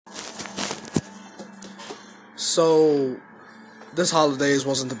So this holidays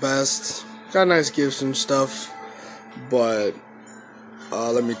wasn't the best. Got nice gifts and stuff, but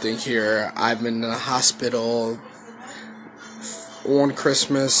let me think here. I've been in the hospital on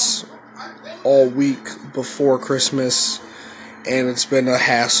Christmas, all week before Christmas, and it's been a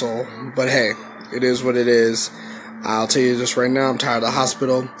hassle. But hey, it is what it is. I'll tell you just right now, I'm tired of the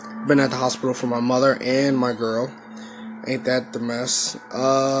hospital. Been at the hospital for my mother and my girl. Ain't that the mess?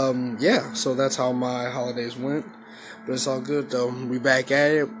 Yeah, so that's how my holidays went. But it's all good though. We back at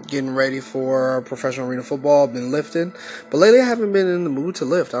it, getting ready for professional arena football. Been lifting, but lately I haven't been in the mood to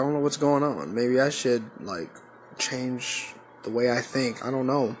lift. I don't know what's going on. Maybe I should change the way I think. I don't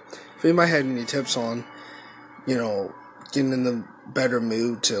know. If anybody had any tips on, getting in the better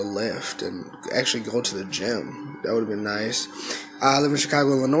mood to lift and actually go to the gym, that would have been nice. I live in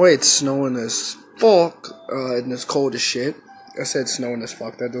Chicago, Illinois. It's snowing as fuck, and it's cold as shit. I said snowing as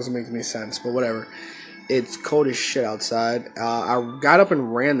fuck. That doesn't make any sense, but whatever. It's cold as shit outside. I got up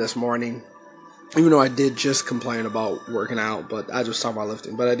and ran this morning, even though I did just complain about working out, but I just talked about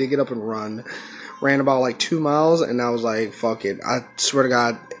lifting. But I did get up and ran about 2 miles, and I was like, fuck it. I swear to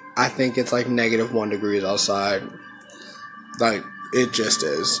God, I think it's -1 degrees outside. It just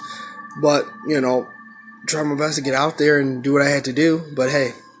is. But, try my best to get out there and do what I had to do. But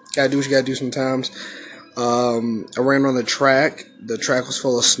hey, gotta do what you gotta do sometimes. I ran on the track. The track was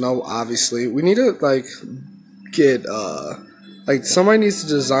full of snow, obviously. We need to, get, somebody needs to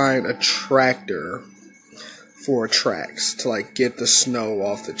design a tractor for tracks to, get the snow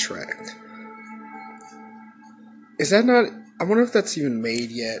off the track. Is that not, I wonder if that's even made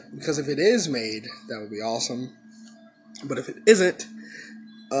yet. Because if it is made, that would be awesome. But if it isn't,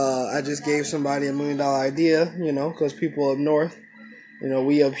 I just gave somebody $1 million idea, because people up north,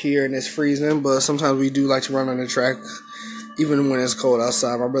 we up here and it's freezing, but sometimes we do like to run on the track, even when it's cold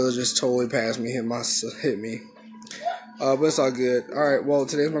outside. My brother just totally passed me, hit me. But it's all good. All right, well,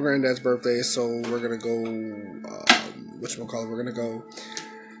 today's my granddad's birthday, so we're gonna go. We're gonna go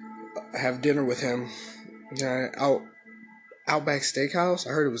have dinner with him. Outback Steakhouse.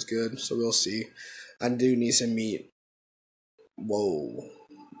 I heard it was good, so we'll see. I do need some meat. Whoa.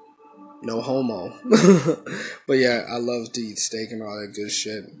 No homo. But yeah, I love to eat steak and all that good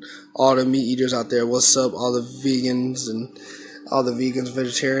shit. All the meat eaters out there, what's up? All the vegans,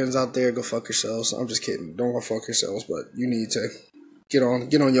 vegetarians out there, go fuck yourselves. I'm just kidding. Don't go fuck yourselves, but you need to get on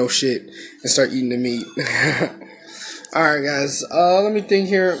your shit and start eating the meat. Alright guys, let me think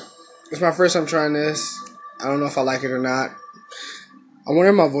here. It's my first time trying this. I don't know if I like it or not. I wonder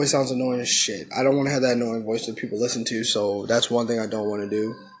if my voice sounds annoying as shit. I don't want to have that annoying voice that people listen to, so that's one thing I don't want to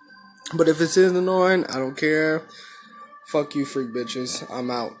do. But if it's annoying, I don't care. Fuck you, freak bitches. I'm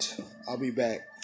out. I'll be back.